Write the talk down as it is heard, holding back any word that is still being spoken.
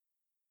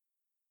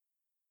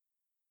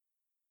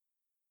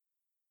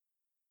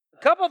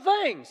couple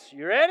things.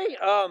 You ready?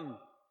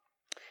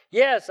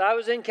 Yes, I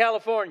was in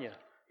California.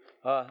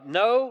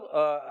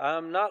 No,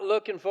 I'm not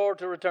looking forward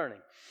to returning.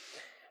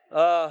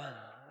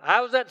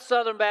 I was at the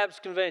Southern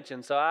Baptist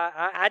Convention, so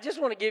I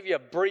just want to give you a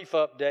brief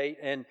update,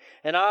 and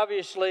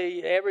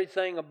obviously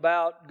everything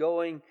about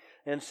going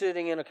and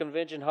sitting in a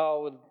convention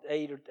hall with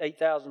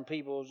 8,000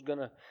 people is going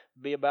to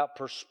be about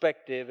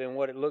perspective and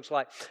what it looks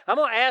like. I'm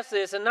going to ask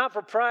this, and not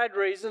for pride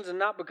reasons, and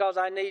not because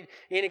I need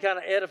any kind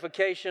of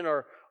edification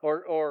or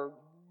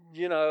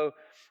you know,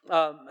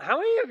 how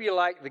many of you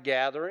like the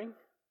gathering?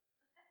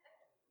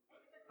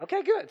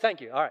 Okay, good.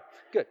 Thank you. All right,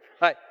 good.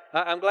 All right,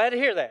 I'm glad to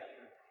hear that.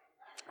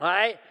 All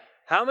right,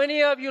 how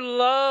many of you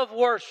love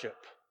worship?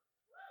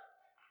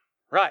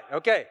 Right,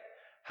 okay.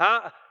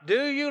 How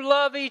do you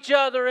love each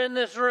other in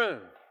this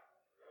room?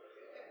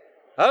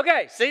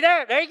 Okay, see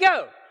there you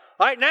go.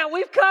 All right, now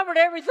we've covered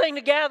everything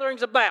the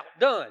gathering's about.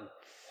 Done.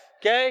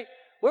 Okay?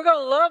 We're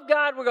going to love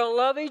God. We're going to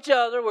love each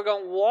other. We're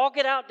going to walk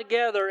it out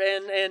together.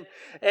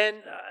 And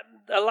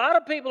a lot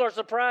of people are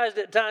surprised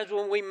at times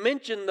when we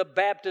mention the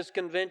Baptist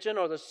Convention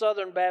or the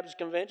Southern Baptist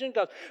Convention,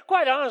 because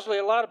quite honestly,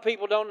 a lot of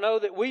people don't know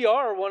that we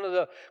are one of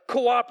the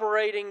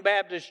cooperating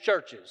Baptist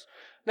churches.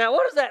 Now,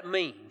 what does that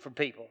mean for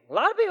people? A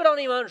lot of people don't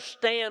even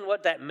understand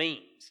what that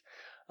means.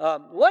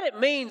 What it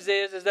means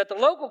is that the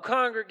local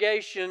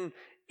congregation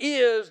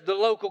is the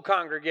local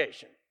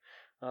congregation.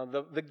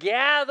 The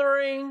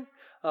gathering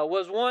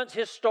was once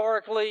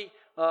historically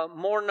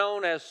more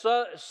known as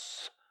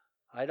Surf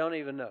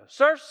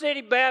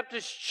City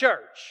Baptist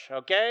Church,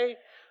 okay?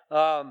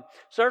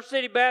 Surf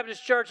City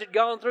Baptist Church had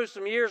gone through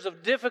some years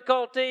of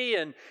difficulty,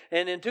 and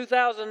in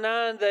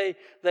 2009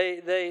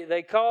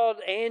 they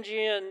called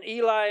Angie and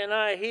Eli and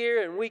I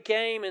here, and we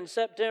came in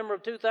September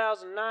of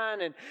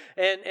 2009,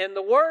 and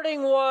the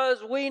wording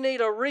was, we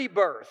need a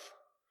rebirth.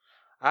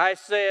 I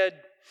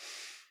said,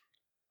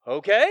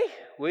 okay,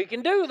 we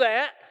can do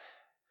that.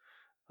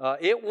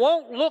 It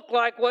won't look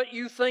like what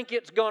you think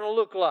it's going to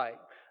look like.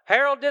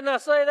 Harold, didn't I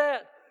say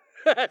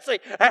that? See,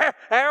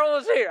 Harold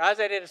was here. I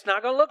said, it's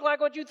not going to look like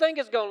what you think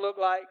it's going to look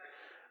like.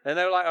 And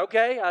they were like,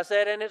 okay. I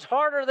said, and it's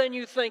harder than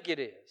you think it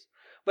is.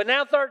 But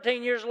now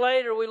 13 years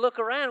later, we look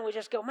around and we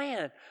just go,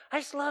 man,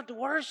 I just love to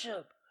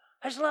worship.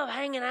 I just love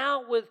hanging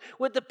out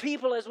with the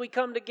people as we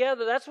come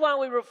together. That's why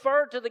we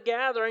refer to the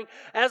gathering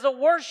as a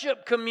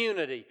worship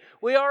community.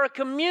 We are a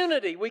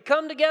community. We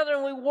come together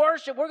and we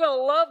worship. We're going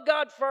to love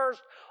God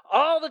first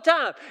all the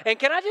time. And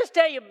can I just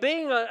tell you,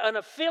 being an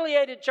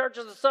affiliated church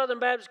of the Southern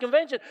Baptist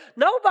Convention,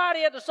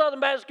 nobody at the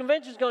Southern Baptist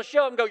Convention is going to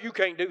show up and go, you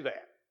can't do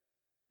that.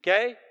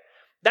 Okay?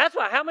 That's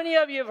why. How many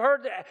of you have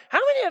heard that?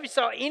 How many of you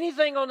saw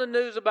anything on the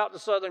news about the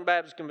Southern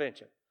Baptist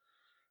Convention?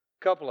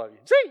 A couple of you.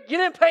 See, you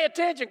didn't pay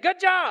attention. Good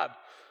job.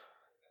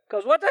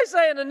 Because what they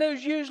say in the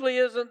news usually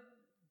isn't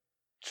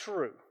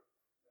true.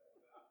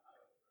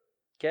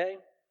 Okay?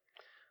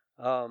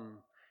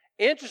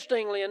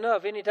 Interestingly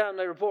enough, anytime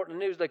they report in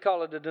the news, they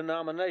call it a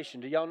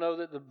denomination. Do y'all know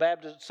that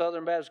the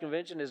Southern Baptist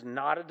Convention is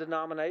not a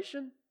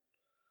denomination?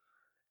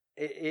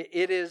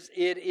 It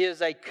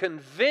is a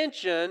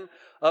convention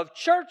of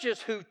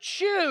churches who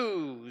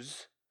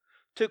choose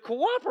to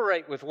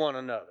cooperate with one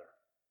another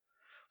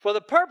for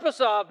the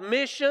purpose of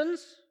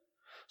missions,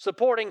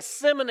 supporting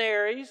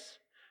seminaries,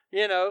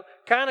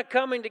 kind of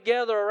coming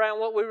together around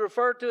what we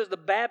refer to as the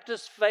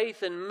Baptist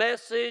faith and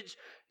message,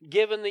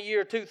 given the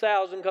year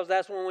 2000, because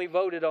that's when we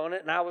voted on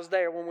it, and I was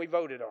there when we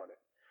voted on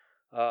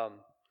it.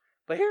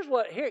 But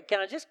here, can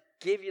I just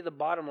give you the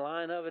bottom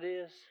line of it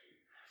is?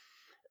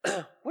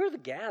 We're the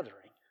gathering.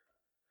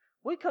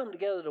 We come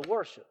together to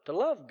worship, to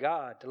love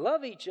God, to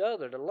love each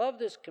other, to love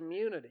this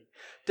community,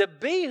 to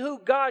be who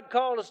God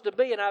called us to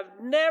be. And I've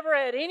never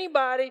had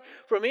anybody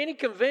from any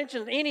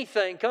convention,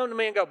 anything, come to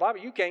me and go,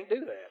 Bobby, you can't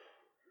do that.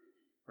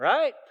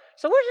 Right?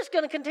 So we're just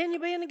going to continue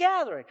being the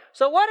gathering.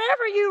 So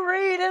whatever you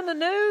read in the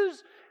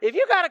news, if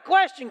you got a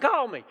question,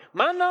 call me.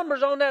 My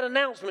number's on that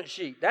announcement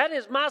sheet. That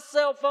is my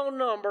cell phone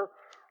number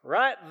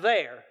right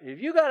there. If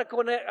you got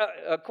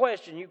a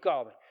question, you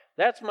call me.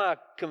 That's my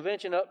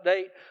convention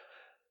update.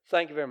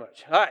 Thank you very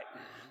much. All right.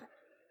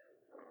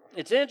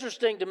 It's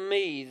interesting to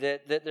me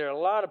that there are a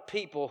lot of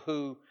people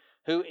who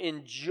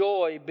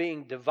enjoy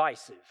being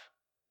divisive.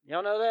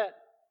 Y'all know that?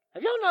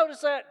 Have y'all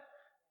noticed that?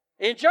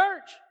 In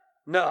church?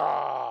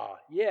 No,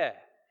 yeah.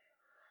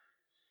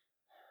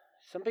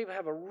 Some people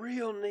have a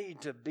real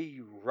need to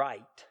be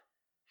right.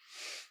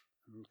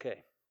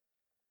 Okay.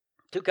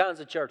 Two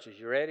kinds of churches.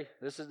 You ready?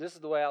 This is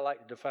the way I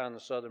like to define the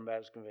Southern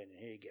Baptist Convention.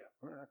 Here you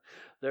go.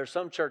 There are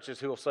some churches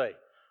who will say,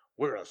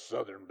 we're a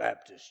Southern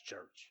Baptist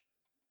church.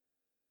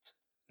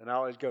 And I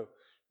always go,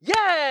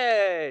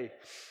 yay!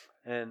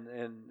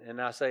 And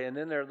I say, and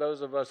then there are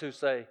those of us who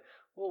say,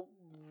 well,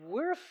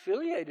 we're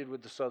affiliated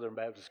with the Southern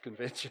Baptist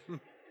Convention.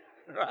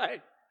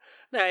 Right?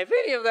 Now, if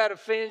any of that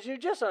offends you,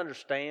 just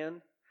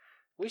understand,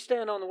 we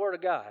stand on the Word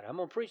of God. I'm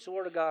going to preach the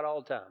Word of God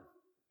all the time.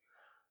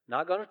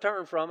 Not going to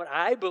turn from it.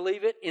 I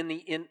believe it in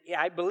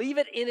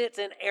its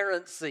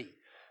inerrancy.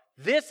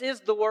 This is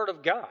the Word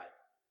of God.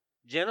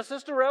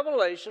 Genesis to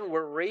Revelation.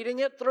 We're reading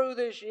it through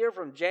this year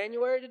from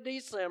January to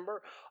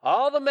December.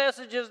 All the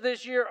messages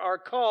this year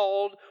are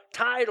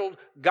titled,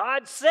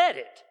 God Said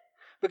It.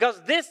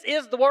 Because this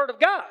is the Word of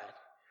God.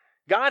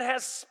 God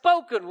has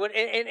spoken.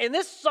 And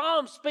this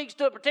psalm speaks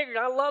to it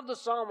particularly. I love the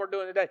psalm we're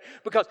doing today.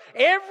 Because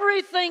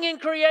everything in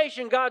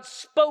creation, God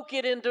spoke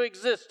it into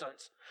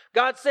existence.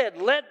 God said,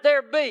 let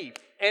there be,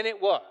 and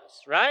it was,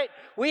 right?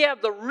 We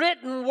have the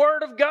written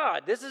Word of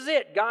God. This is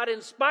it. God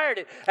inspired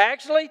it.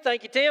 Actually,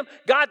 thank you, Tim,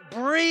 God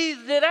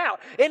breathed it out.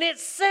 And it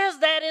says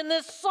that in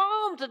this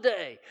psalm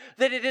today,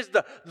 that it is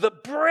the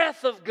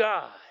breath of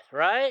God,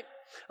 right?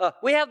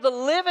 We have the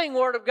living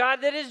Word of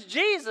God that is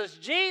Jesus.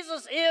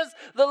 Jesus is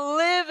the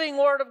living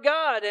Word of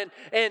God.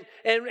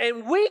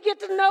 And we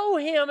get to know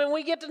Him, and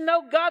we get to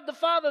know God the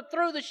Father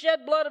through the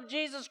shed blood of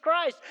Jesus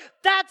Christ.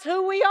 That's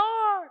who we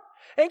are.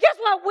 And guess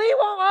what? We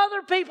want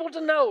other people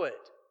to know it.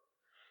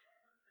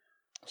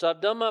 So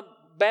I've done my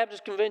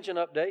Baptist Convention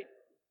update.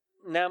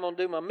 Now I'm going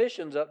to do my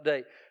missions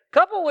update. A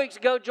couple of weeks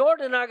ago,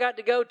 Jordan and I got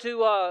to go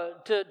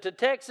to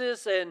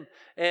Texas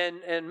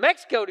and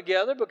Mexico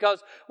together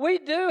because we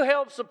do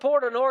help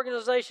support an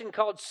organization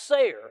called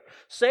SARE.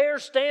 SARE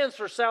stands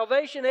for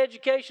Salvation,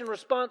 Education,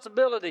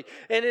 Responsibility.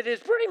 And it is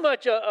pretty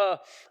much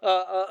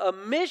a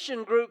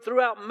mission group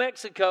throughout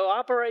Mexico,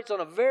 operates on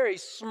a very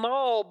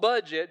small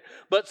budget,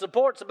 but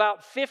supports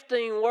about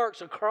 15 works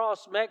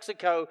across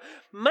Mexico,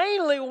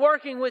 mainly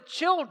working with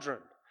children.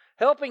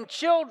 Helping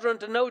children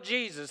to know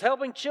Jesus,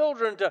 helping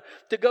children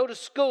to go to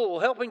school,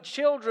 helping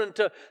children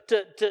to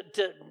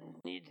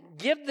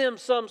give them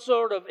some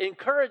sort of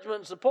encouragement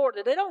and support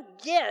that they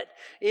don't get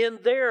in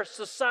their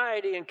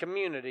society and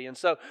community. And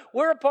so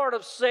we're a part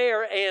of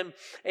SARE,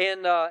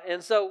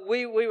 and so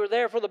we were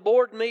there for the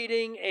board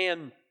meeting,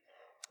 and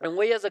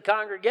we as a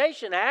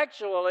congregation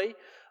actually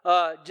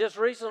just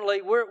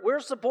recently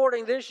we're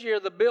supporting this year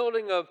the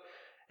building of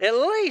at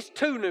least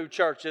 2 new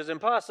churches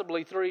and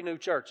possibly 3 new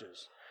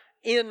churches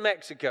in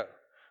Mexico,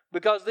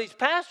 because these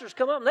pastors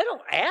come up and they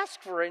don't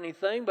ask for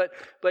anything,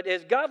 but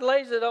as God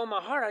lays it on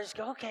my heart, I just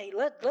go, okay,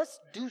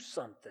 let's do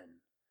something.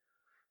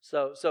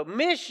 So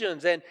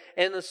missions and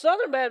the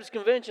Southern Baptist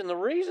Convention, the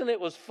reason it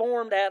was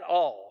formed at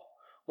all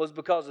was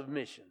because of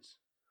missions.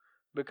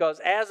 Because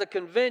as a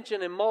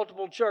convention in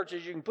multiple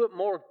churches, you can put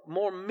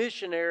more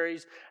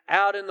missionaries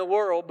out in the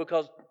world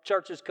because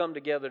churches come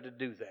together to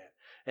do that.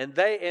 And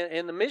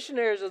the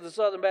missionaries of the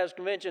Southern Baptist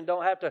Convention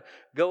don't have to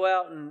go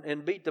out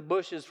and beat the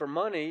bushes for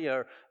money,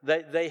 or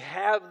they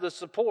have the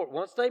support.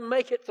 Once they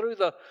make it through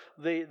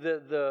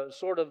the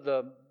sort of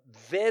the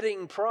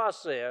vetting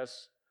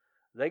process,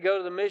 they go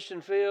to the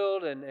mission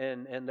field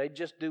and they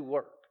just do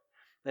work.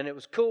 And it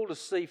was cool to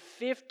see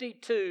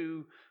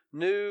 52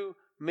 new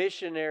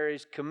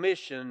missionaries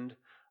commissioned.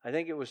 I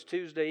think it was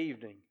Tuesday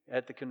evening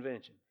at the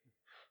convention.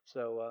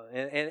 So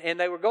and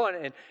they were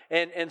going,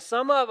 and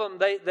some of them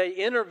they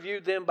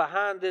interviewed them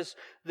behind this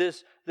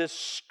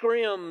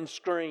scrim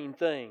screen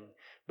thing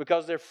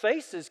because their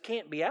faces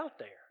can't be out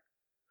there.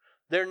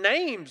 Their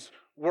names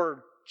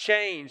were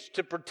changed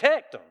to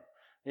protect them,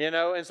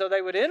 and so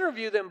they would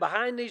interview them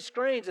behind these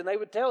screens, and they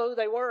would tell who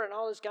they were and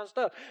all this kind of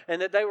stuff,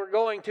 and that they were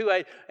going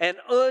to an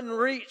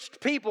unreached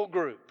people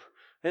group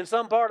in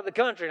some part of the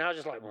country. And I was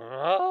just like,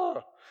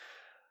 oh.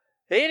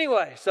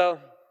 Anyway, so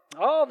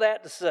all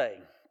that to say,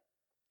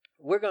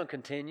 we're going to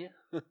continue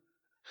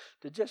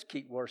to just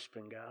keep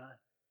worshiping God.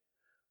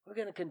 We're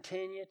going to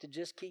continue to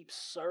just keep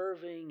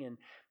serving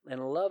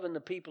and loving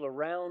the people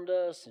around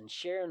us and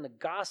sharing the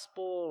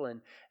gospel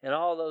and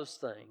all those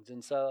things.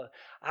 And so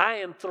I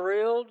am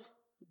thrilled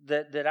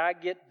that I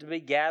get to be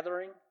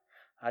gathering.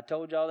 I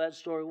told y'all that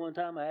story one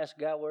time. I asked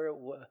God where it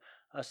was.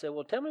 I said,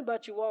 well, tell me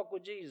about your walk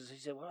with Jesus. He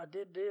said, well, I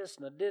did this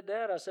and I did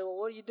that. I said, well,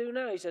 what do you do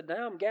now? He said,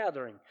 now I'm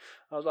gathering.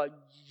 I was like,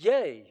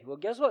 yay. Well,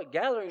 guess what?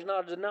 Gathering is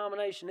not a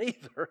denomination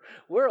either.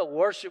 We're a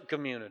worship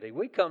community.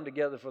 We come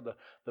together for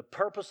the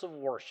purpose of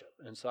worship.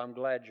 And so I'm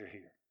glad you're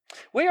here.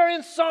 We are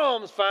in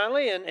Psalms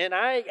finally, and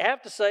I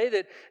have to say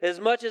that as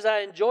much as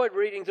I enjoyed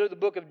reading through the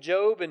book of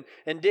Job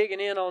and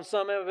digging in on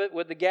some of it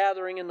with the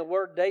gathering and the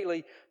Word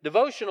daily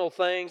devotional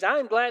things, I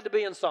am glad to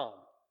be in Psalms.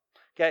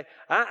 Okay,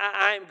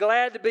 I am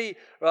glad to be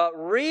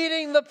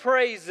reading the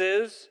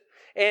praises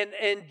and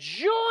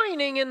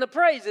joining in the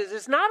praises.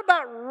 It's not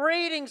about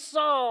reading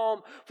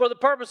Psalm for the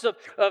purpose of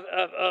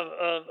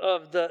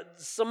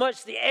so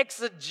much the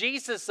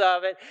exegesis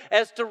of it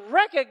as to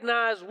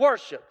recognize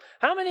worship.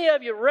 How many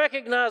of you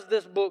recognize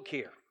this book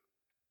here?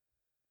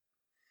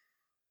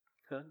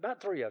 About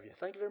 3 of you.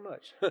 Thank you very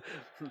much.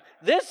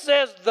 This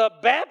says the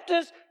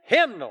Baptist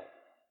Hymnal.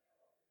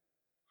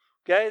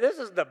 Okay, this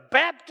is the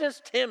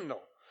Baptist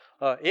Hymnal.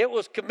 It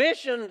was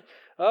commissioned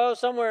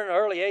somewhere in the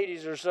early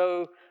 80s or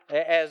so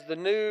as the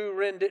new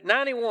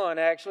 91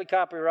 actually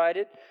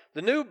copyrighted,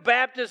 the new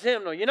Baptist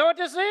Hymnal. You know what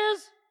this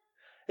is?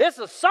 It's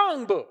a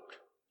songbook,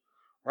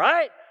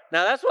 right?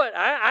 Now that's what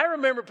I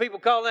remember people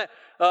calling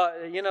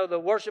that.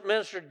 The worship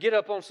minister would get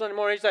up on Sunday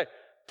morning and he'd say,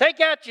 "Take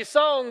out your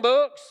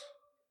songbooks."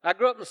 I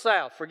grew up in the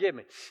South. Forgive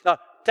me.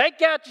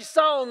 take out your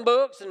song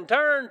books and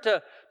turn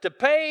to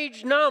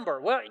page number.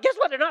 Well, guess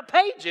what? They're not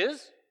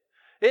pages.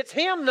 It's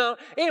hymn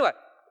number. Anyway,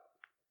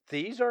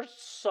 these are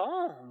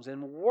psalms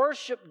and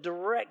worship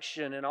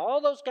direction and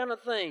all those kind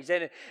of things.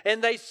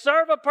 And they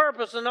serve a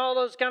purpose and all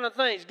those kind of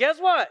things. Guess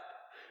what?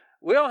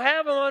 We don't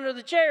have them under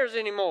the chairs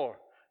anymore.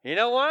 You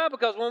know why?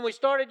 Because when we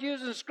started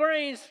using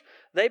screens,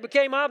 they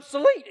became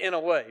obsolete in a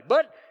way.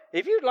 But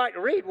if you'd like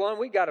to read one,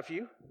 we got a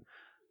few.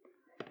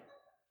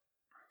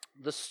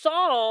 The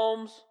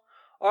Psalms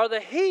are the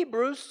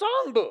Hebrew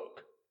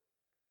songbook.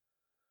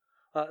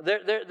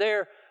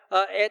 They're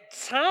at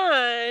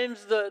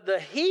times,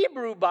 the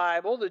Hebrew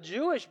Bible, the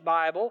Jewish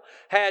Bible,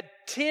 had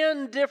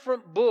 10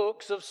 different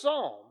books of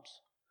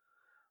Psalms.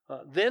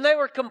 Then they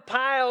were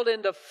compiled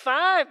into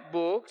 5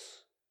 books,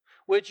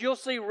 which you'll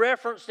see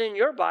referenced in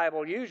your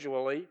Bible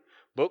usually.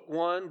 Book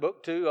 1,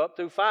 Book 2, up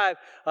through 5.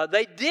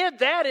 They did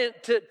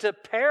that to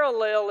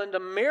parallel and to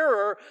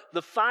mirror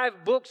the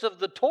 5 books of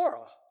the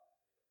Torah.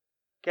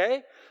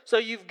 Okay? So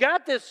you've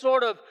got this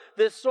sort of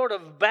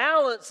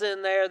balance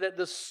in there that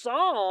the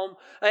psalm,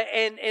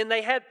 and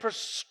they had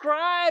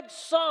prescribed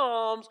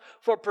psalms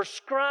for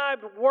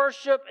prescribed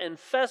worship and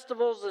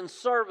festivals and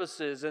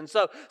services. And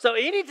so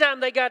anytime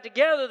they got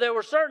together, there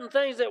were certain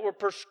things that were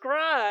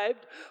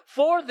prescribed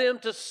for them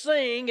to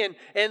sing,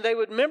 and they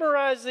would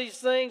memorize these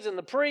things, and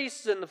the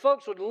priests and the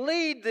folks would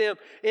lead them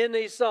in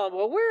these psalms.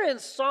 Well, we're in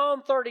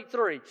Psalm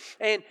 33,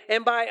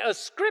 and by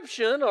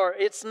ascription, or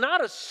it's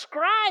not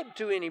ascribed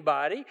to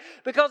anybody,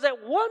 because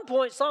at one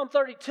point Psalm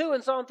 32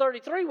 and Psalm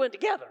 33 went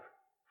together.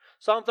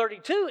 Psalm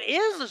 32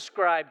 is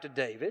ascribed to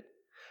David,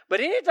 but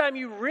anytime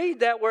you read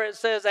that where it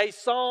says a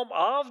psalm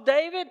of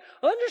David,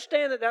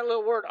 understand that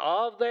little word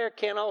of there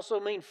can also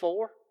mean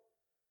for.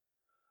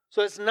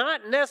 So it's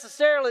not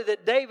necessarily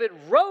that David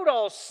wrote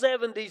all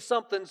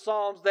 70-something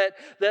psalms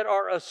that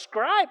are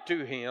ascribed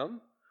to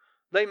him.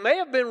 They may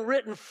have been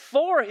written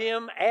for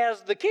him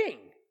as the king.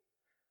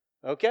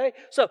 Okay?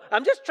 So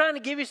I'm just trying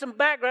to give you some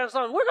background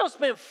Psalms. We're going to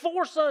spend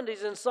 4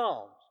 Sundays in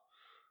Psalms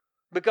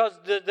because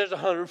there's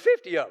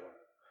 150 of them.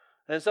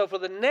 And so for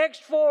the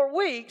next 4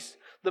 weeks,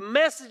 the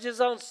messages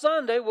on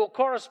Sunday will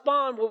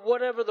correspond with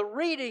whatever the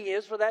reading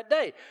is for that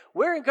day.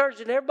 We're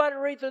encouraging everybody to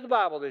read through the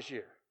Bible this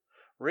year.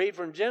 Read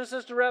from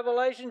Genesis to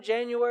Revelation,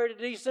 January to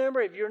December.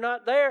 If you're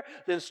not there,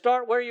 then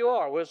start where you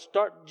are. We'll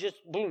start just,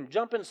 boom,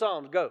 jump in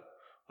Psalms, go.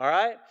 All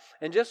right?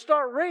 And just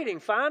start reading.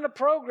 Find a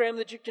program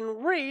that you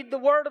can read the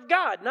Word of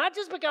God. Not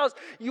just because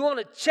you want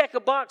to check a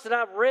box that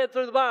I've read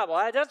through the Bible.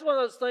 That's one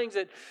of those things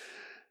that,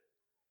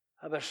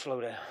 I better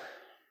slow down.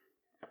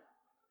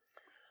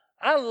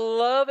 I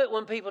love it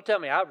when people tell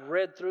me, I've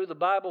read through the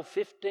Bible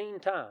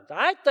 15 times.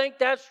 I think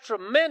that's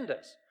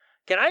tremendous.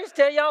 Can I just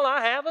tell y'all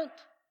I haven't?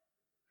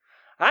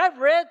 I've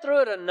read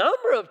through it a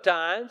number of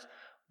times,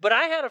 but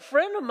I had a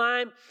friend of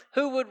mine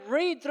who would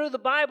read through the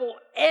Bible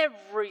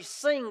every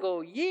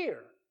single year.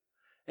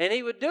 And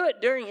he would do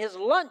it during his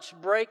lunch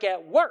break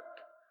at work.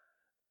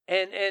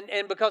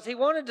 And because he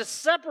wanted to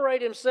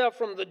separate himself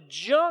from the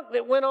junk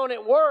that went on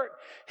at work,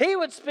 he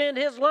would spend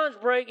his lunch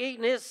break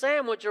eating his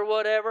sandwich or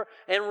whatever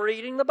and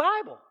reading the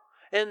Bible.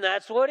 And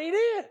that's what he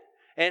did.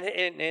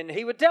 And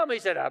he would tell me,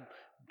 he said, I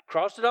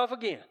crossed it off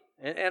again.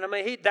 And I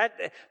mean,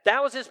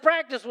 that was his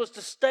practice, was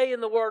to stay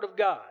in the Word of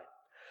God.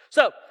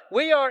 So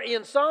we are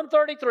in Psalm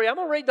 33. I'm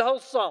going to read the whole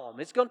psalm.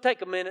 It's going to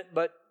take a minute,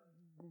 but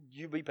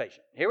you be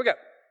patient. Here we go.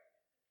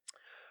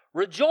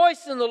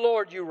 Rejoice in the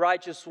Lord, you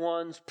righteous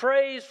ones.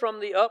 Praise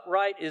from the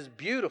upright is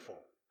beautiful.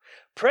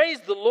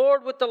 Praise the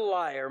Lord with the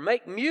lyre.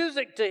 Make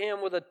music to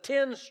him with a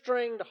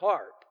 10-stringed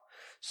harp.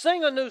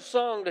 Sing a new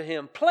song to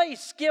him. Play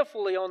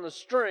skillfully on the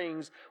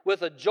strings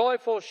with a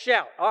joyful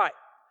shout. All right.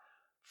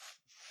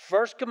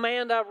 First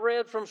command I've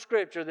read from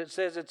Scripture that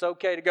says it's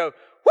okay to go,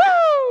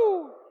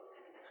 woo!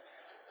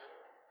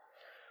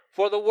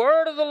 For the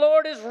word of the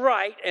Lord is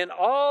right, and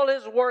all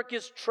his work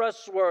is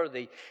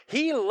trustworthy.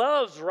 He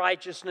loves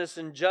righteousness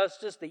and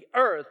justice. The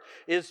earth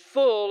is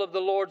full of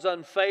the Lord's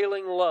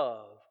unfailing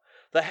love.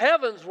 The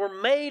heavens were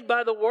made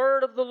by the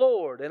word of the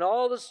Lord, and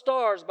all the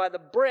stars by the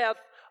breath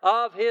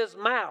of his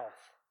mouth.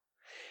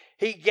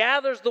 He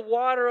gathers the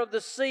water of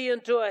the sea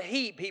into a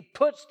heap. He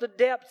puts the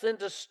depths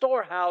into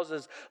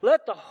storehouses.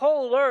 Let the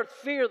whole earth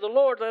fear the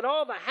Lord. Let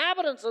all the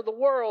inhabitants of the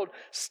world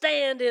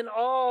stand in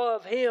awe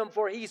of him,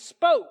 for he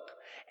spoke,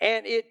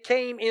 and it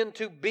came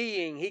into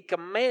being. He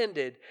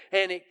commanded,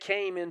 and it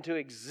came into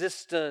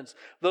existence.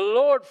 The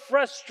Lord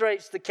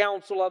frustrates the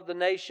counsel of the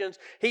nations.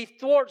 He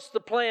thwarts the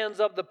plans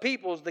of the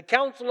peoples. The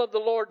counsel of the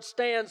Lord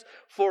stands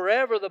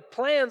forever, the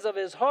plans of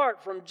his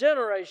heart from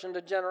generation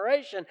to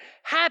generation.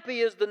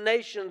 Happy is the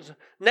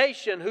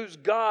nation whose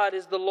God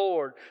is the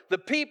Lord, the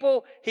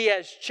people he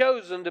has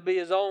chosen to be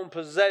his own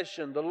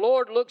possession. The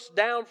Lord looks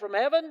down from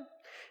heaven.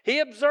 He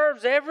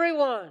observes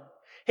everyone.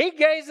 He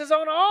gazes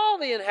on all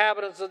the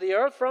inhabitants of the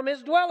earth from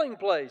his dwelling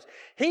place.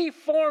 He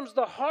forms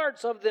the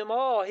hearts of them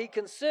all. He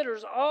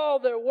considers all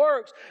their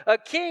works. A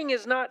king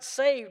is not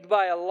saved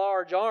by a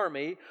large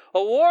army.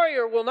 A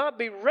warrior will not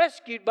be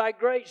rescued by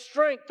great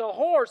strength. The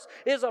horse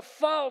is a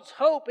false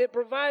hope. It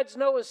provides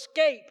no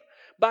escape.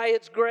 by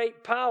its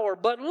great power.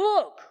 But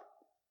look,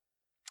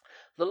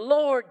 the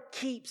Lord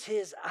keeps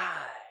His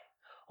eye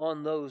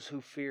on those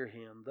who fear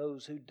Him,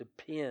 those who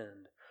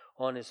depend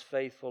on His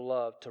faithful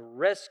love, to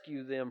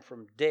rescue them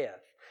from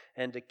death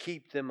and to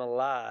keep them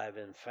alive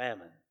in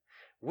famine.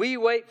 We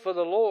wait for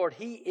the Lord.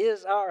 He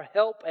is our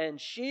help and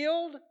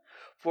shield.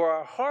 For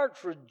our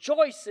hearts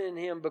rejoice in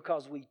Him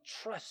because we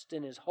trust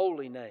in His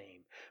holy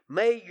name.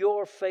 May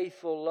your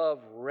faithful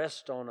love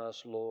rest on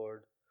us,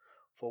 Lord,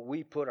 for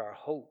we put our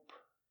hope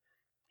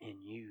in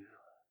You.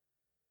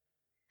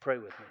 Pray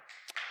with me.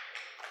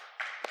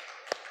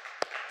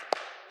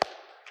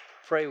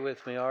 Pray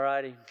with me, all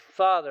righty?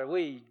 Father,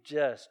 we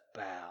just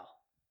bow.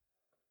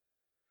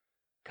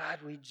 God,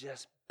 we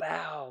just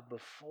bow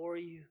before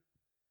You.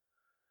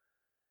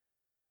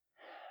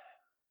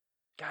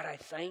 God, I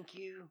thank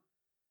You.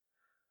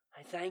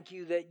 I thank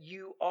You that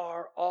You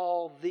are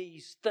all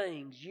these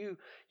things. You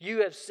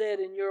have said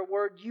in Your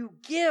word, You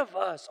give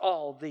us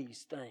all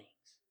these things.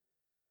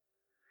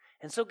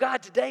 And so,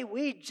 God, today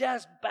we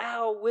just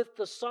bow with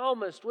the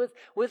psalmist,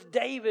 with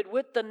David,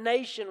 with the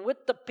nation,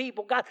 with the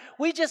people. God,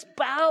 we just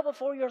bow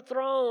before Your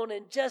throne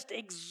and just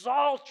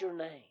exalt Your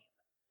name.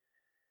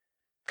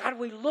 God,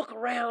 we look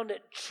around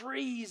at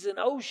trees and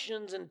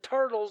oceans and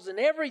turtles and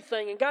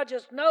everything, and God,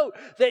 just know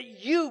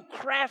that You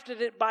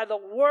crafted it by the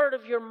word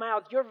of Your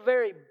mouth. Your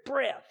very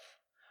breath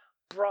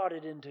brought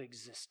it into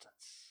existence.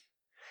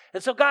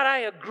 And so, God, I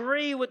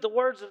agree with the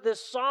words of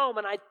this psalm,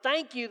 and I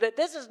thank You that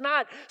this is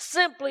not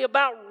simply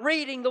about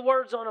reading the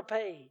words on a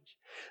page.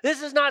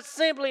 This is not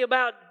simply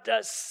about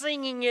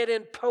singing it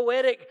in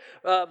poetic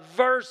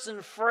verse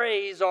and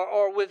phrase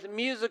or with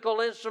musical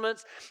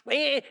instruments.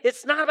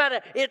 It's not about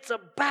it. It's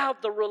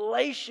about the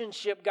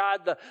relationship,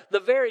 God, the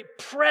very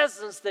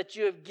presence that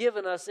You have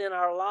given us in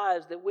our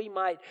lives, that we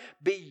might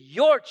be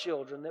Your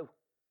children, that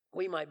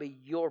we might be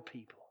Your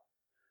people.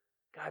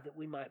 God, that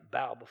we might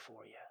bow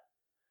before You.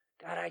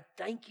 God, I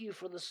thank You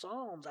for the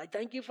Psalms. I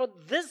thank You for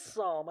this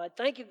psalm. I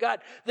thank You, God,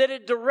 that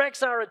it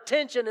directs our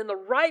attention in the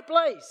right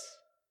place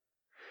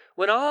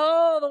when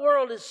all the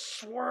world is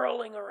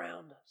swirling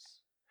around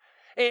us.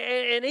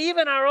 And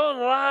even our own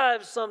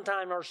lives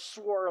sometimes are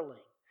swirling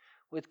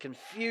with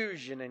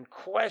confusion and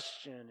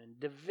question and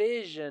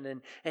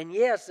division. And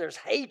yes, there's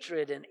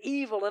hatred and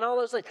evil and all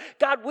those things.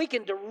 God, we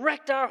can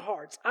direct our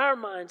hearts, our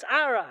minds,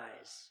 our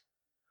eyes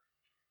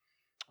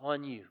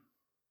on You,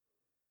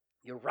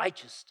 Your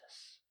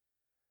righteousness,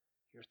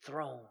 Your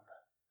throne.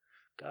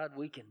 God,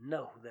 we can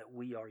know that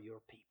we are Your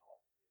people.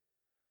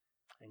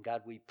 And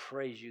God, we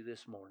praise You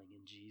this morning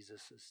in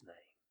Jesus'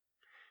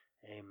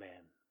 name.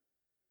 Amen.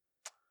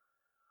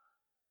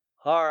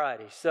 All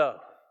righty, so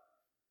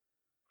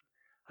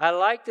I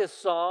like this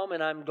psalm,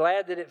 and I'm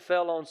glad that it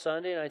fell on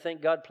Sunday, and I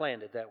think God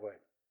planned it that way.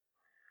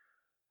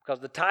 Because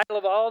the title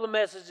of all the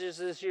messages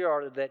this year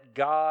are that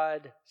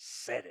God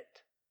said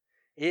it.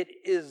 It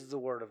is the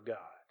Word of God.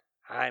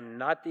 I'm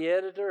not the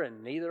editor,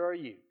 and neither are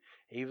you.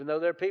 Even though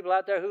there are people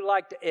out there who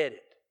like to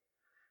edit.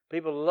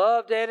 People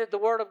love to edit the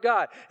Word of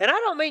God. And I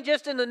don't mean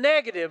just in the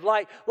negative,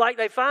 like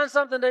they find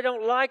something they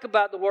don't like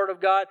about the Word of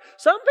God.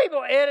 Some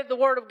people edit the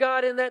Word of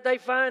God in that they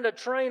find a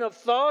train of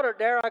thought, or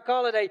dare I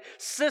call it a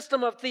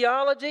system of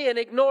theology, and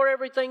ignore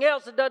everything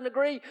else that doesn't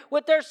agree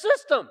with their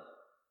system.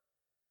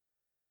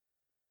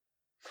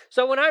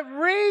 So when I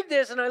read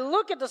this and I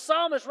look at the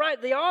psalmist,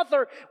 right, the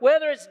author,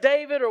 whether it's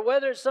David or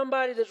whether it's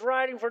somebody that's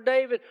writing for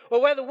David,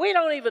 or whether we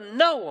don't even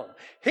know him,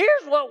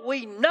 here's what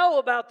we know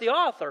about the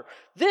author.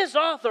 This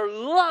author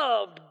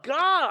loved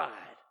God.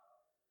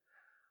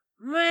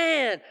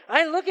 Man,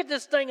 I look at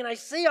this thing and I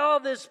see all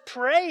this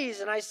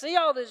praise and I see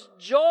all this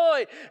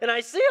joy and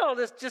I see all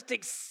this just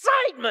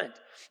excitement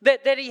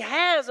that he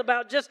has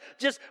about just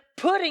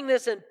putting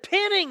this and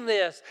penning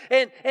this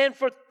and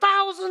for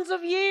thousands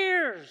of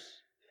years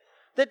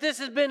that this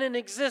has been in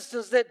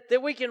existence,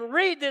 that we can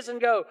read this and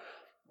go,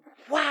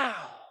 wow.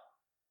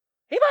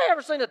 Anybody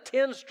ever seen a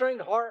 10-stringed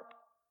harp?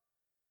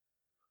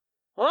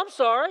 Well, I'm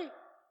sorry.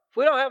 If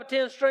we don't have a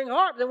 10-string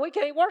harp, then we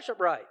can't worship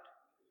right.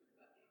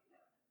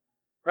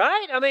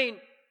 Right? I mean,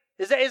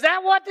 is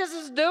that what this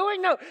is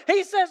doing? No.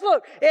 He says,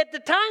 look, at the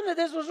time that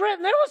this was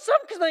written, there was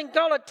something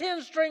called a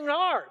 10-string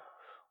harp.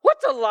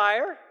 What's a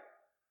lyre?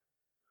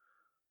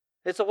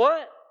 It's a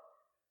what?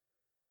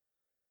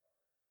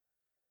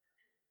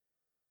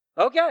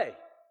 Okay.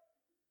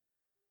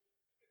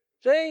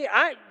 See,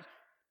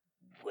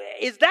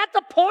 is that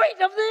the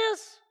point of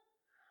this?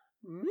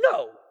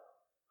 No.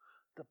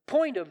 The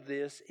point of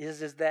this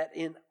is that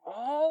in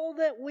all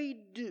that we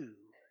do,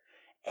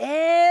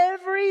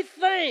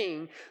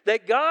 everything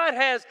that God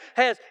has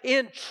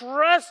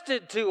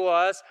entrusted to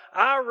us,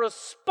 our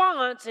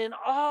response in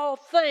all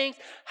things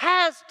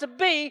has to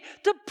be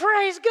to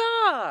praise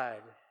God.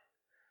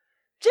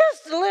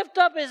 Just to lift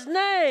up His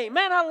name.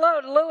 Man, I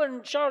love Lou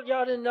and Charlotte.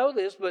 Y'all didn't know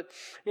this, but,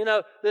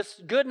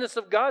 this Goodness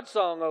of God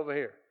song over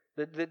here.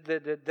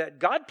 That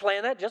God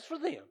planned that just for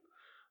them.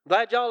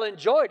 Glad y'all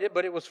enjoyed it,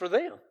 but it was for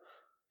them.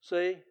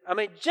 See? I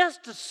mean,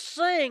 just to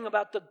sing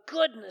about the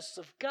goodness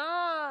of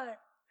God.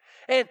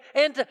 and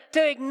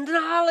to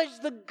acknowledge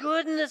the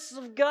goodness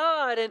of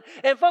God.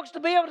 And folks, to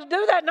be able to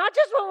do that, not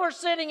just when we're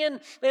sitting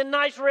in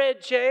nice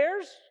red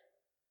chairs,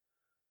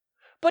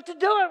 but to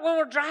do it when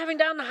we're driving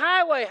down the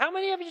highway. How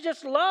many of you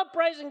just love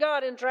praising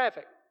God in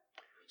traffic?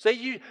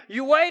 See,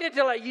 you waited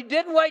till you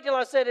didn't wait till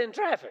I said in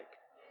traffic.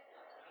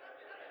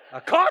 I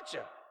caught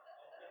you.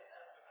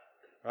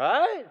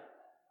 Right?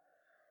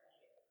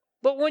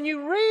 But when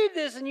you read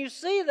this and you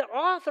see the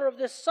author of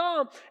this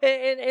psalm,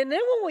 and then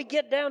when we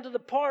get down to the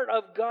part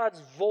of God's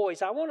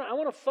voice, I want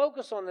to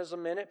focus on this a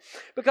minute,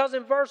 because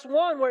in verse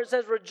 1 where it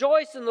says,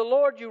 "Rejoice in the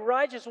Lord, you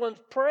righteous ones,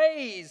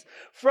 praise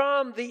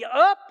from the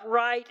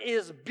upright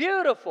is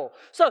beautiful."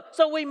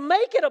 So we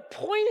make it a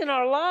point in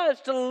our lives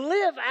to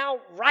live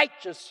out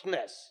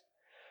righteousness.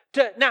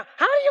 Now,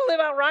 how do you live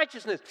out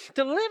righteousness?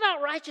 To live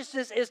out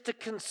righteousness is to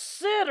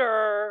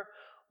consider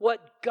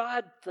what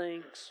God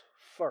thinks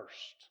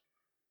first.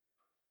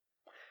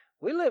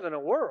 We live in a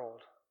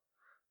world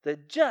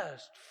that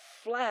just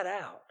flat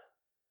out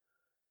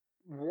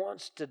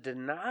wants to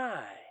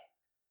deny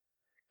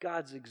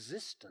God's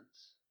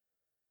existence,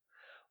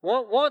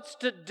 wants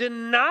to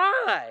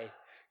deny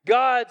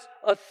God's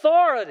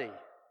authority,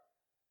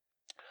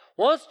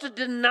 wants to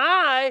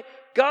deny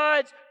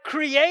God's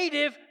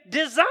creative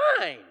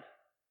design.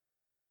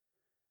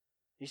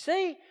 You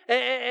see?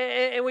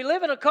 And we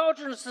live in a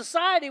culture and a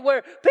society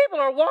where people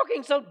are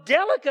walking so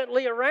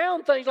delicately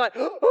around things like,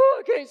 "Oh,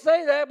 I can't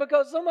say that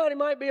because somebody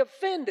might be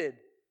offended."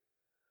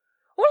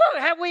 Well,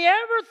 look, have we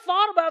ever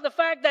thought about the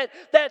fact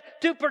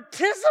that to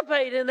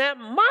participate in that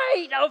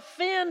might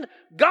offend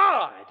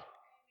God?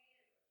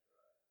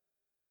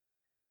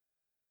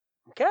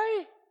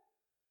 Okay?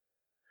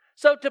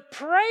 So to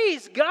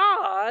praise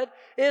God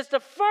is to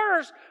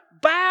first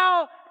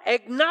bow,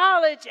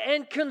 acknowledge,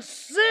 and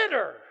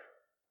consider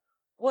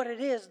what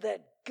it is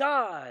that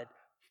God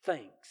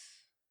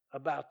thinks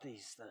about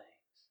these things.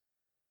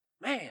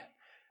 Man,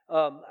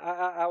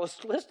 I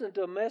was listening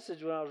to a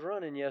message when I was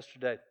running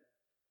yesterday.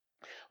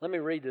 Let me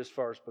read this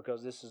first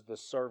because this is the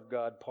serve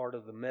God part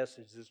of the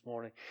message this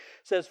morning.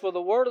 It says, "For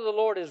the word of the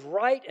Lord is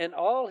right and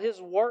all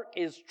his work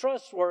is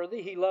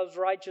trustworthy. He loves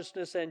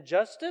righteousness and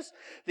justice.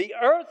 The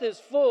earth is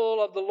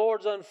full of the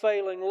Lord's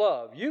unfailing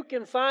love." You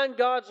can find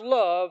God's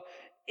love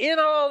in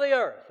all the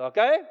earth,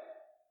 okay?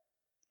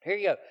 Here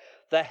you go.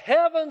 "The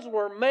heavens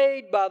were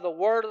made by the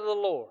word of the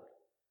Lord."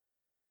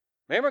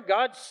 Remember,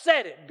 God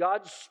said it.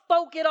 God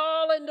spoke it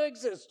all into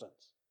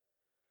existence.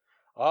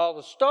 "All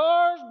the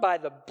stars by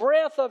the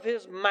breath of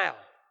his mouth."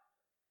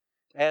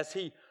 As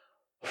he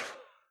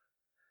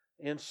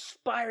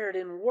inspired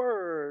in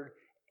word,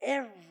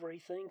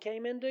 everything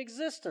came into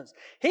existence.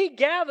 "He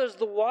gathers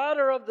the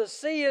water of the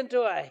sea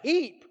into a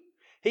heap.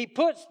 He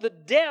puts the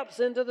depths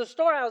into the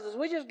storehouses."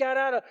 We just got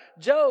out of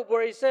Job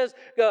where he says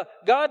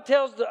God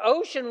tells the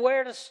ocean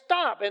where to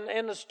stop.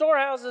 And the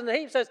storehouses and the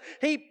heap says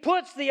he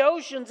puts the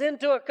oceans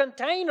into a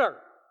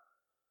container.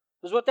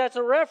 Is what that's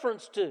a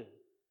reference to.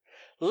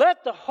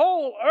 "Let the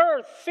whole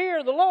earth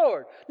fear the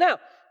Lord." Now,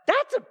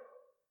 that's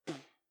a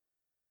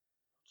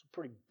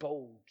pretty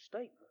bold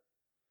statement.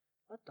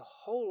 Let the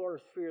whole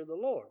earth fear the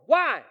Lord.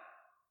 Why?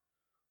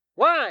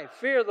 Why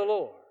fear the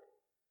Lord?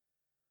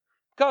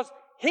 Because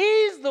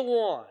He's the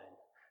one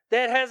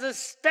that has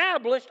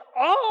established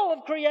all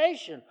of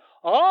creation,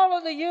 all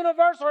of the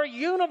universe or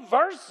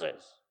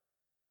universes.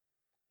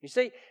 You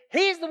see,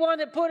 He's the one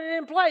that put it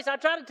in place. I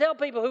try to tell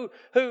people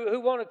who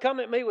want to come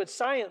at me with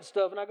science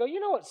stuff, and I go,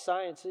 you know what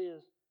science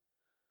is?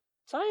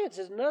 Science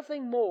is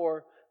nothing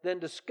more than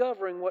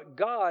discovering what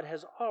God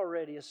has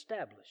already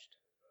established.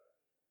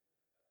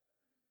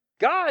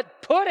 God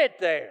put it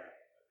there.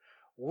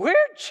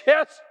 We're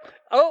just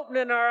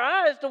opening our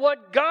eyes to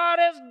what God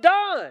has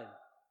done.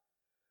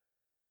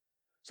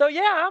 So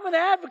yeah, I'm an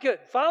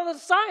advocate. Follow the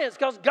science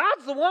because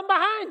God's the one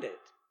behind it.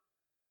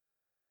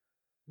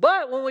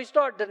 But when we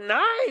start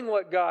denying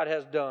what God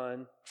has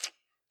done,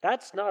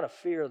 that's not a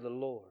fear of the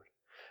Lord.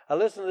 I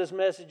listened to this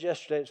message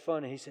yesterday. It's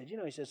funny. He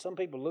said, some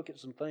people look at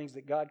some things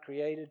that God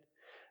created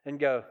and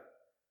go,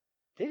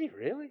 did He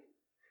really?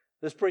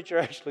 This preacher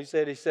actually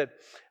said,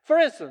 for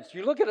instance,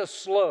 you look at a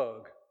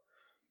slug.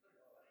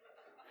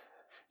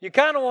 You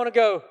kind of want to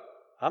go,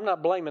 I'm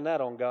not blaming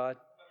that on God.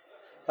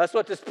 That's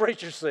what this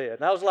preacher said.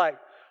 And I was like,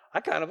 I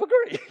kind of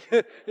agree.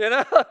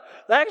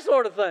 That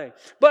sort of thing.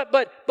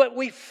 But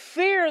we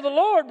fear the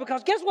Lord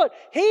because guess what?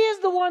 He is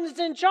the one that's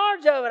in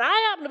charge of it.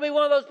 I happen to be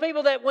one of those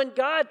people that when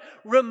God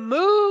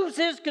removes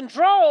His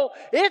control,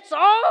 it's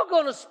all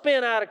going to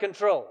spin out of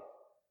control.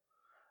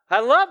 I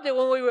loved it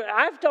when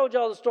I've told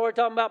y'all the story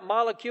talking about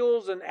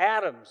molecules and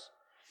atoms.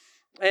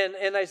 And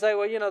they say,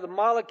 well, the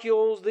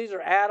molecules, these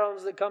are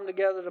atoms that come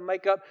together to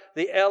make up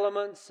the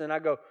elements. And I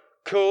go,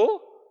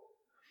 cool.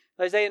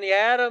 They say, and the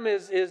atom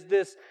is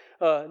this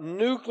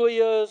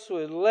nucleus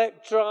with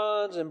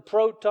electrons and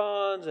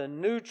protons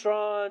and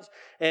neutrons,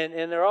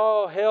 and they're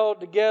all held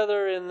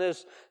together in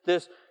this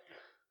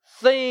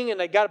thing, and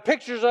they got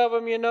pictures of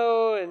them,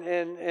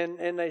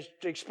 and they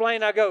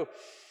explain. I go,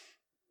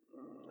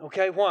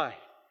 okay, why?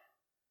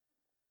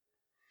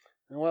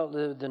 Well,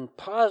 the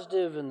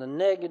positive and the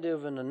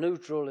negative and the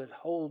neutral, it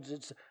holds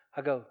its...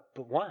 I go,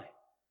 but why?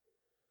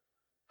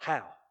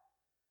 How?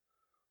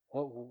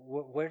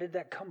 Where did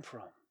that come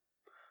from?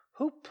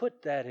 Who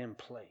put that in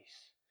place?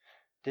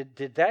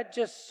 Did that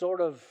just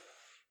sort of...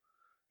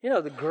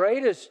 the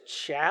greatest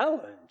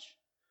challenge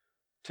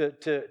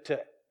to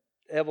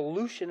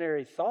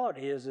evolutionary thought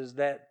is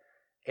that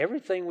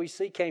everything we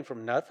see came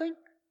from nothing?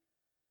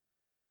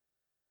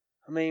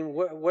 I mean,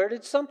 where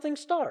did something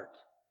start?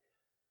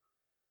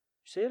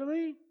 See what I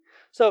mean?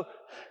 So,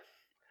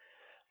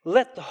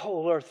 let the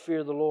whole earth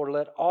fear the Lord.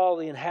 Let all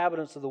the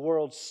inhabitants of the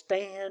world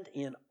stand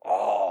in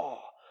awe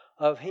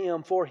of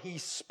Him. For He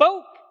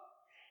spoke,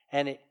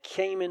 and it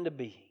came into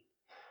being.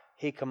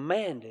 He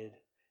commanded,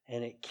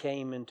 and it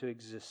came into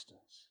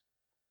existence.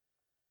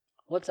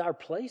 What's our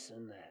place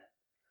in that?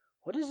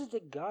 What is it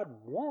that God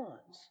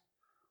wants?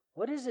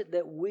 What is it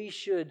that we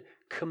should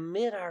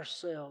commit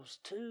ourselves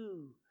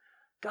to?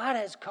 God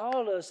has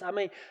called us. I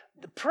mean,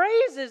 the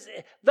praise is,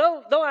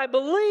 though I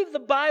believe the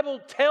Bible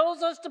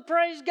tells us to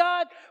praise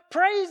God,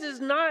 praise is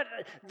not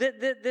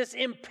this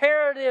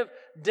imperative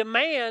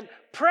demand.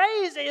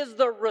 Praise is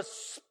the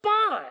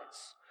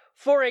response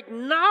for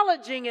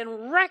acknowledging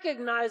and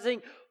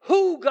recognizing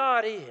who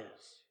God is.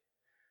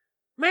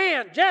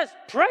 Man, just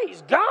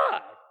praise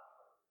God.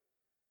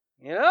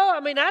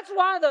 That's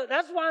why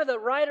the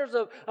writers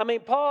of,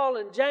 Paul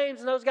and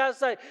James and those guys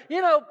say,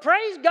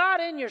 praise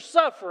God in your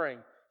suffering.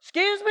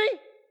 Excuse me?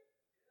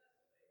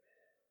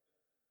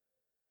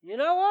 You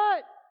know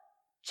what?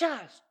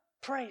 Just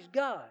praise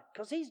God,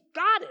 because He's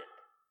got it.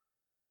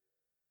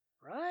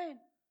 Right?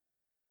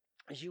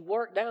 As you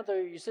work down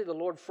there, you see the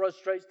Lord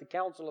frustrates the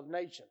council of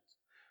nations.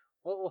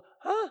 Well,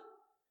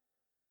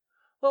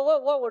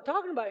 what we're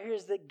talking about here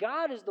is that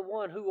God is the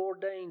one who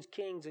ordains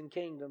kings and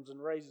kingdoms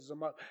and raises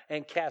them up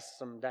and casts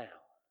them down.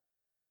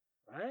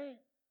 Right?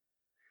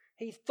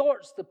 He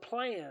thwarts the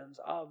plans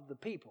of the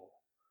people.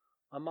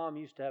 My mom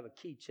used to have a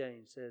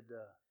keychain that said,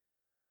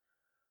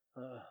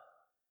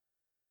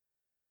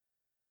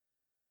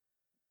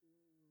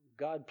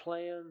 God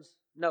plans.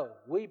 No,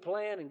 we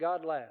plan and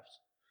God laughs.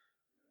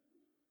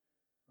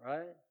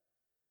 Right?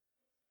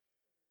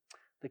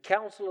 The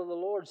counsel of the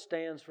Lord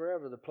stands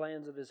forever. The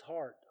plans of His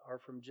heart are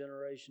from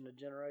generation to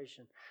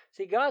generation.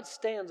 See, God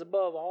stands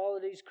above all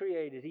that He's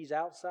created. He's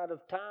outside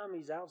of time.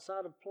 He's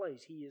outside of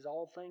place. He is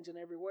all things and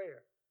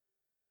everywhere.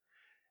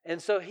 And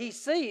so He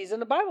sees,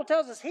 and the Bible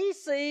tells us He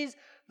sees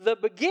the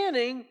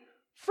beginning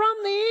from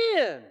the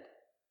end.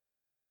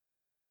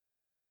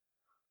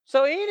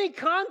 So any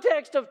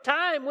context of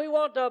time we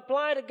want to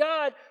apply to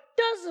God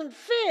doesn't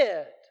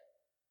fit.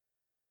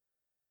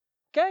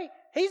 Okay?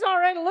 He's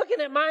already looking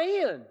at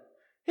my end.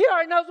 He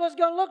already knows what it's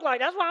going to look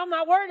like. That's why I'm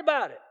not worried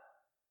about it.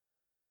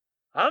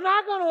 I'm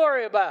not going to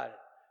worry about it.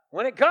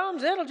 When it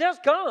comes, it'll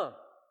just come.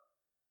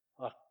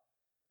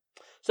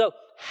 So,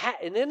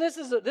 and then this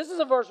is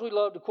a verse we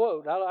love to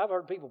quote. I've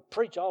heard people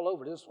preach all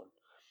over this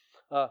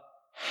one.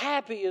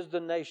 Happy is the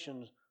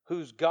nation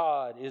whose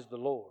God is the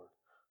Lord,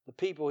 the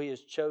people He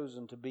has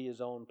chosen to be His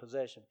own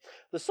possession.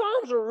 The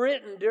Psalms are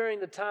written during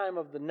the time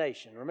of the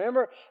nation.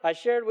 Remember, I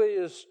shared with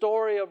you the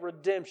story of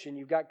redemption.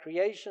 You've got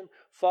creation,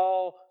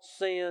 fall,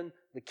 sin,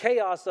 the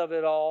chaos of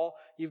it all.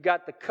 You've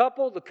got the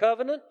couple, the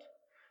covenant,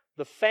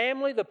 the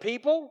family, the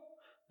people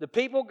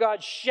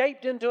God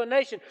shaped into a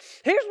nation.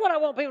 Here's what I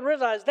want people to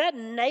realize. That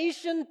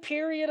nation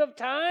period of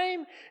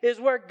time is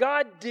where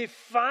God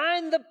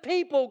defined the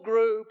people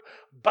group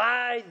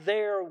by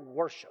their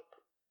worship.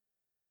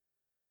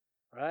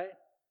 Right?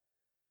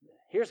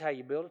 Here's how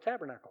you build a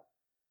tabernacle.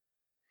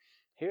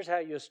 Here's how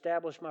you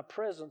establish my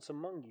presence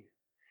among you.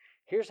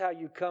 Here's how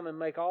you come and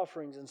make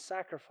offerings and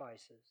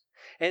sacrifices.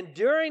 And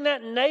during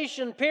that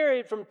nation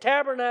period from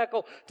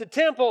tabernacle to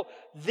temple,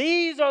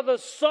 these are the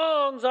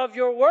songs of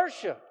your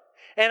worship.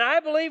 And I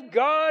believe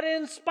God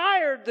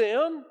inspired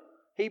them.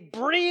 He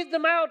breathed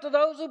them out to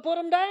those who put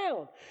them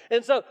down.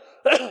 And so,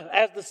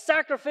 as the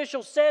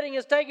sacrificial setting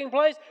is taking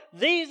place,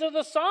 these are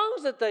the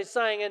songs that they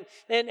sang.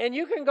 And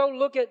you can go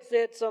look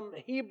at some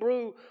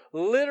Hebrew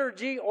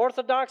liturgy,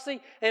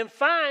 orthodoxy, and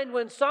find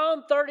when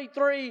Psalm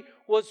 33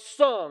 was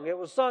sung. It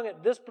was sung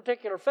at this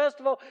particular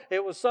festival.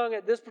 It was sung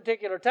at this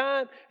particular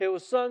time. It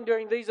was sung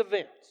during these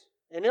events.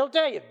 And he'll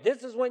tell you,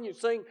 this is when you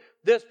sing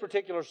this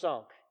particular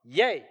song.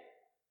 Yay!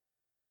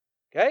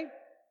 Okay?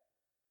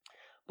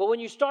 But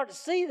when you start to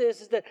see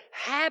this, is that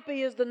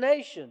happy is the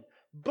nation,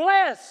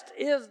 blessed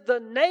is the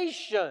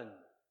nation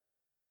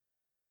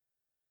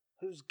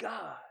whose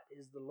God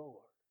is the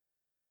Lord.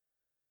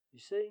 You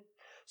see?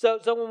 So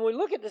when we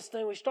look at this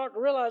thing, we start to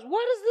realize,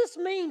 what does this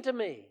mean to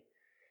me?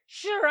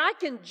 Sure, I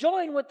can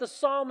join with the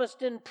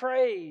psalmist in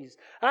praise.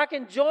 I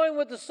can join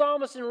with the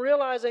psalmist in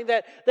realizing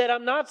that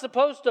I'm not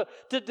supposed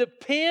to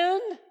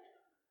depend,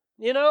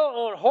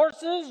 on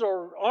horses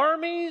or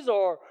armies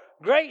or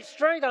great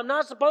strength. I'm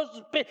not supposed to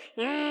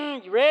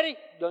depend. You ready?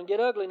 Don't get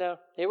ugly now.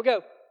 Here we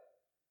go.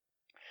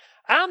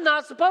 I'm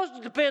not supposed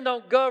to depend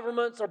on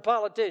governments or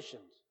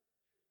politicians.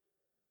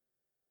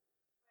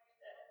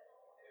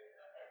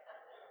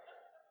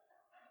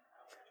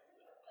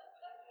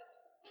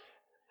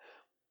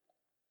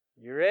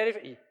 You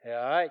ready? Yeah,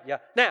 all right. Yeah.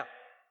 Now,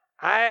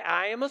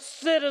 I am a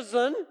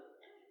citizen,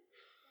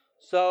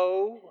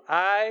 so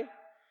I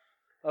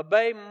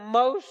obey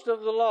most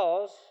of the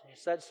laws.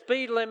 It's that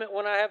speed limit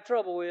when I have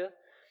trouble with.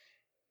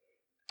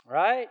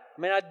 Right?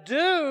 I mean, I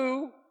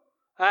do.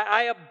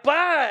 I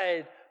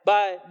abide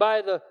by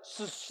the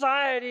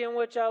society in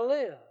which I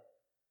live.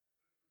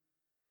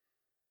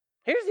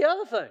 Here's the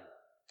other thing.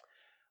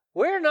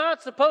 We're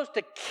not supposed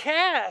to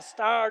cast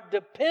our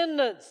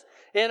dependence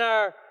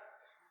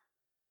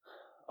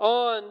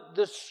on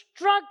the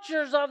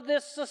structures of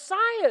this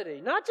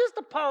society, not just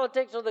the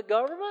politics of the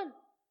government.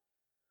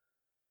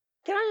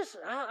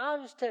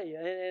 I'll just tell you,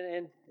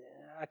 and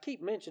I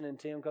keep mentioning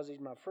Tim because he's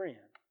my friend.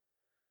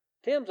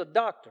 Tim's a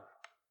doctor.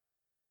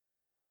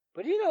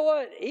 But you know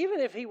what?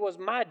 Even if he was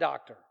my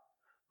doctor,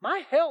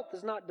 my health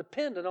is not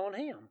dependent on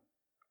him.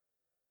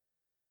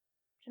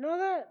 Do you know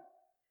that?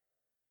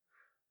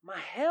 My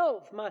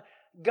health,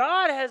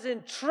 God has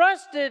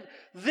entrusted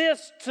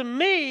this to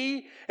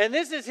me, and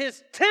this is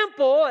His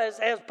temple,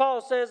 as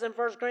Paul says in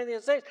 1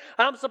 Corinthians 6.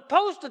 I'm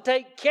supposed to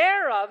take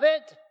care of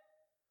it,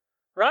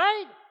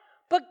 right?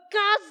 But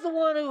God's the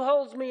one who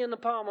holds me in the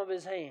palm of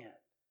His hand.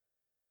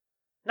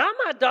 Not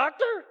my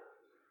doctor,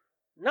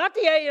 not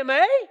the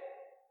AMA,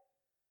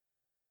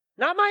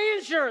 not my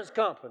insurance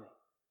company.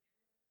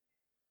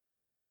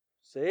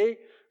 See?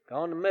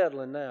 Gone to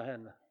meddling now,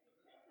 hadn't I?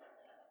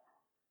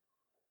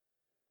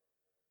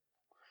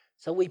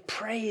 So we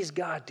praise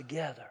God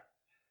together.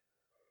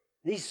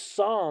 These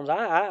Psalms,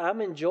 I'm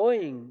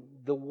enjoying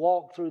the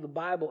walk through the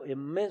Bible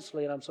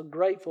immensely, and I'm so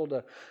grateful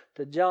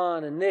to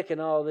John and Nick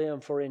and all of them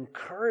for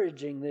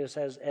encouraging this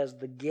as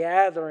the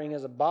gathering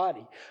as a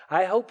body.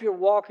 I hope you're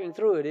walking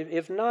through it.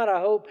 If not, I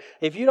hope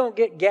if you don't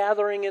get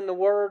Gathering in the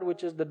Word,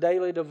 which is the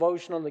daily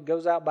devotional that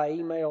goes out by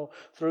email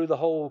through the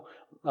whole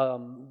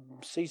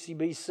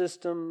CCB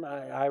system,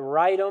 I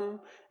write them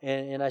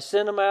and I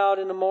send them out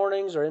in the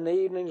mornings or in the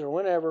evenings or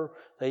whenever.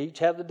 They each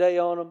have the day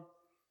on them.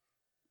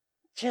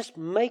 Just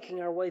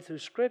making our way through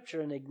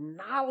Scripture and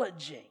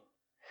acknowledging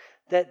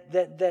that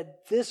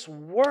this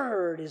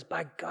Word is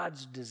by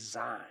God's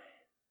design.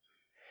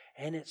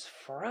 And it's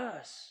for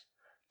us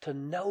to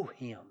know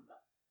Him,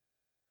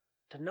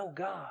 to know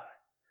God.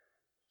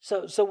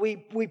 So we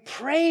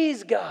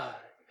praise God.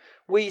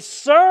 We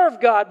serve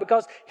God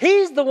because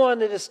He's the one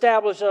that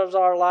establishes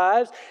our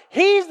lives.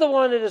 He's the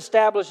one that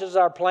establishes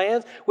our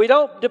plans. We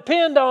don't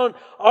depend on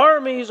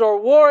armies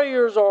or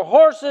warriors or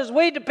horses.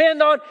 We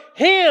depend on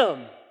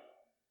Him.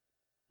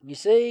 You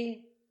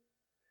see,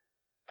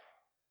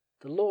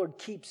 the Lord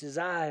keeps His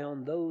eye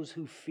on those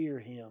who fear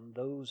Him,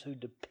 those who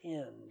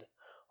depend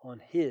on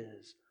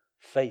His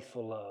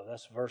faithful love.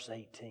 That's verse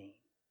 18.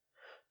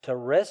 To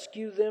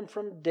rescue them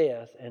from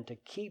death and to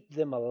keep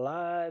them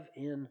alive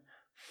in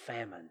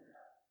famine.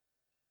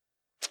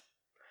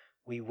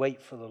 We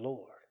wait for the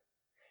Lord.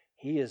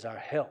 He is our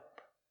help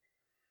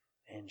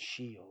and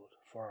shield,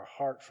 for our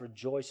hearts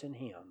rejoice in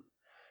Him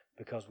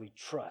because we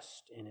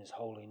trust in His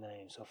holy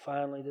name. So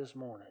finally this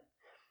morning,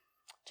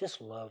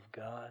 just love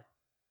God.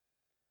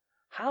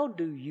 How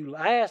do you,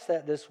 I asked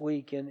that this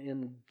week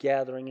in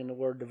Gathering in the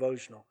Word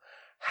devotional.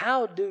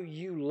 How do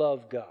you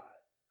love God?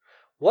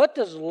 What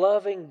does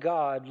loving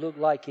God look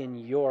like in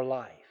your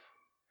life?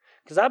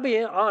 Because I'll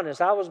be honest,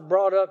 I was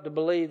brought up to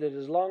believe that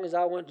as long as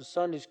I went to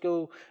Sunday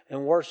school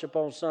and worship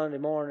on Sunday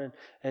morning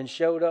and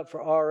showed up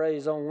for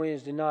RAs on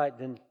Wednesday night,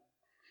 then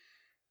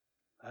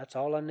that's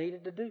all I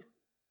needed to do.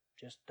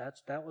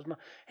 That was my.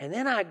 And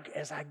then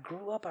as I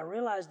grew up, I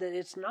realized that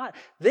it's not.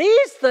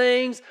 These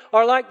things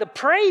are like the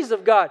praise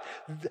of God.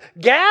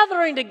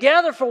 Gathering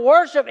together for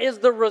worship is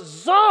the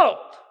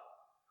result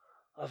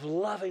of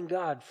loving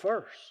God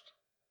first.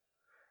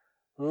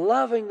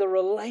 Loving the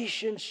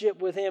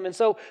relationship with Him. And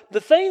so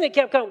the thing that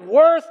kept coming,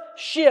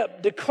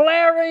 worship,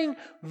 declaring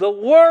the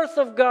worth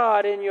of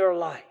God in your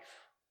life.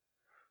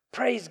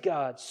 Praise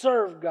God,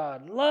 serve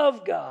God,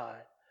 love God.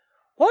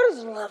 What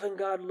does loving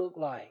God look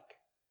like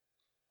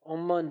on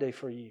Monday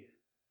for you?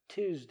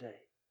 Tuesday,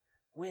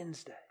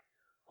 Wednesday.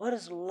 What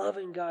does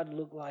loving God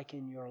look like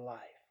in your life?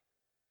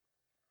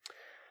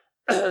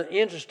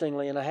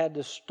 Interestingly, and I had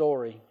this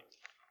story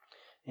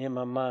in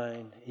my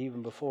mind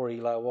even before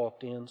Eli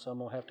walked in, so I'm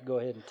going to have to go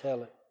ahead and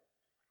tell it.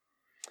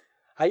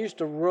 I used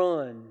to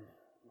run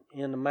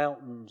in the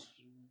mountains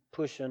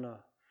pushing a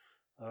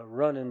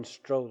running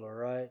stroller,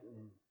 right?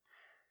 And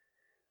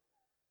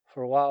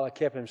for a while I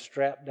kept him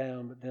strapped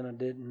down, but then I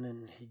didn't,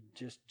 and he'd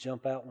just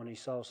jump out when he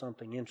saw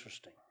something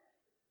interesting.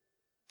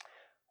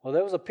 Well,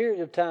 there was a period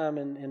of time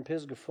in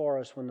Pisgah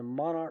Forest when the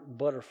monarch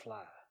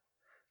butterfly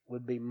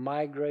would be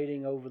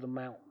migrating over the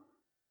mountain.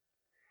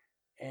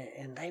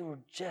 And they were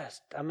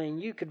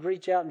you could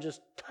reach out and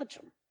just touch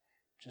them,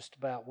 just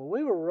about. Well,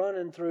 we were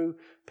running through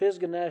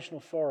Pisgah National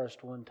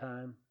Forest one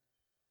time,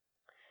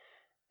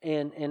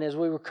 and as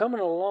we were coming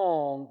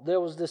along, there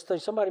was this thing.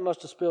 Somebody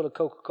must have spilled a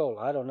Coca-Cola.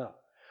 I don't know.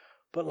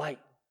 But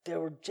there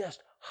were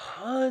just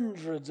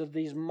hundreds of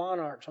these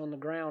monarchs on the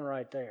ground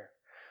right there.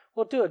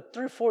 Well, to a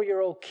 3 or 4 year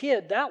old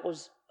kid, that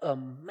was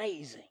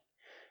amazing.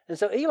 And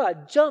so Eli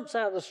jumps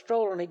out of the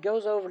stroller and he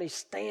goes over and he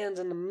stands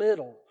in the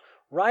middle,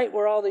 right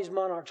where all these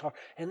monarchs are.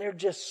 And they're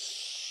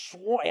just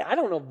swarming. I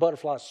don't know if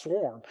butterflies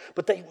swarm,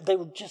 but they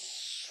were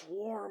just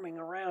swarming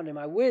around him.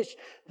 I wish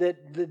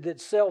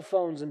that cell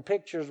phones and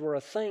pictures were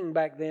a thing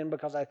back then,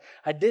 because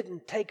I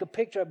didn't take a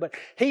picture of it.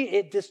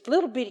 But this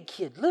little bitty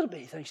kid, little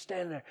bitty thing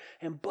standing there,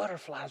 and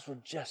butterflies were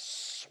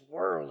just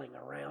swirling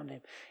around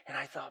him. And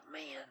I thought,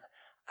 man,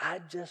 I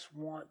just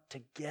want to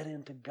get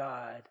into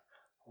God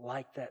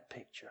like that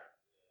picture.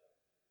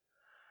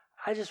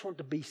 I just want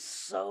to be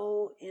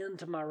so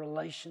into my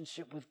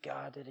relationship with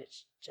God that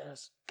it's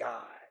just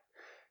God,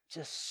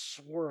 just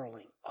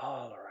swirling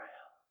all around.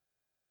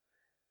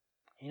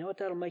 You know what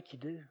that'll make you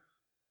do?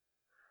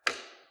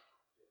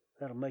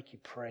 That'll make you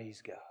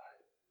praise God.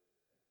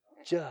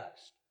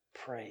 Just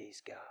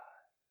praise God.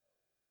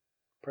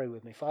 Pray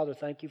with me. Father,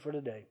 thank you for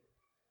today.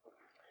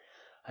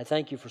 I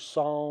thank you for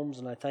Psalms,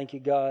 and I thank you,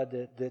 God,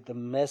 that the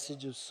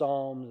message of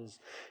Psalms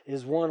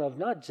is one of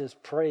not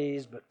just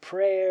praise, but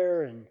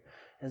prayer.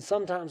 And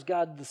sometimes,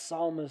 God, the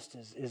psalmist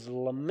is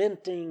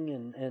lamenting,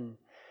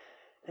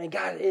 and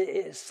God,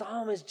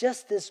 Psalm is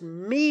just this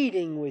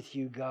meeting with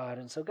you, God.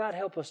 And so, God,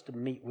 help us to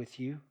meet with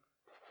you.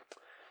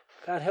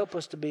 God, help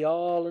us to be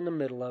all in the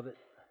middle of it.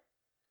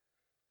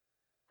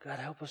 God,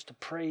 help us to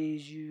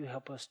praise you.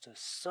 Help us to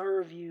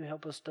serve you.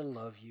 Help us to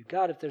love you.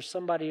 God, if there's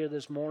somebody here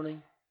this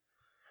morning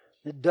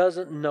that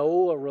doesn't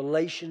know a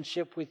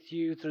relationship with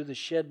you through the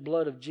shed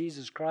blood of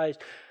Jesus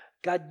Christ,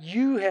 God,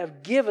 you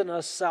have given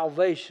us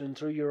salvation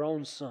through your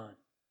own Son.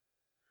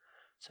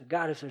 So,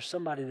 God, if there's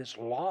somebody that's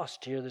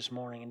lost here this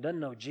morning and doesn't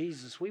know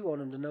Jesus, we want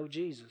them to know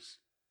Jesus.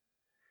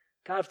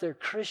 God, if there are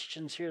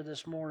Christians here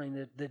this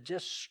morning that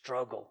just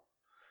struggle,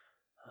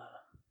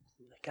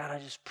 God, I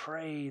just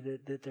pray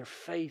that their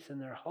faith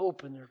and their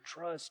hope and their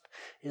trust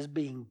is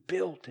being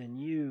built in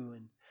you.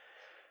 And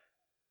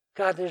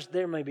God,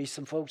 there may be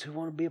some folks who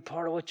want to be a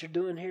part of what you're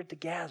doing here at the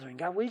gathering.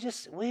 God, we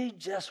just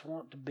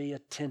want to be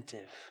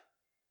attentive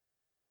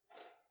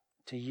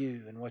to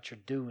you and what you're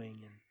doing,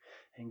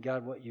 and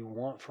God, what you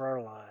want for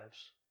our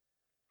lives.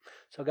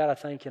 So God, I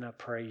thank you and I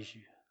praise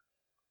you.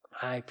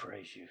 I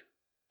praise you.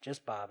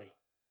 Just Bobby.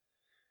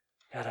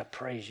 God, I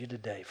praise you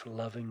today for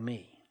loving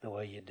me the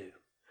way you do.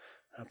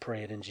 I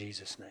pray it in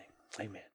Jesus' name. Amen.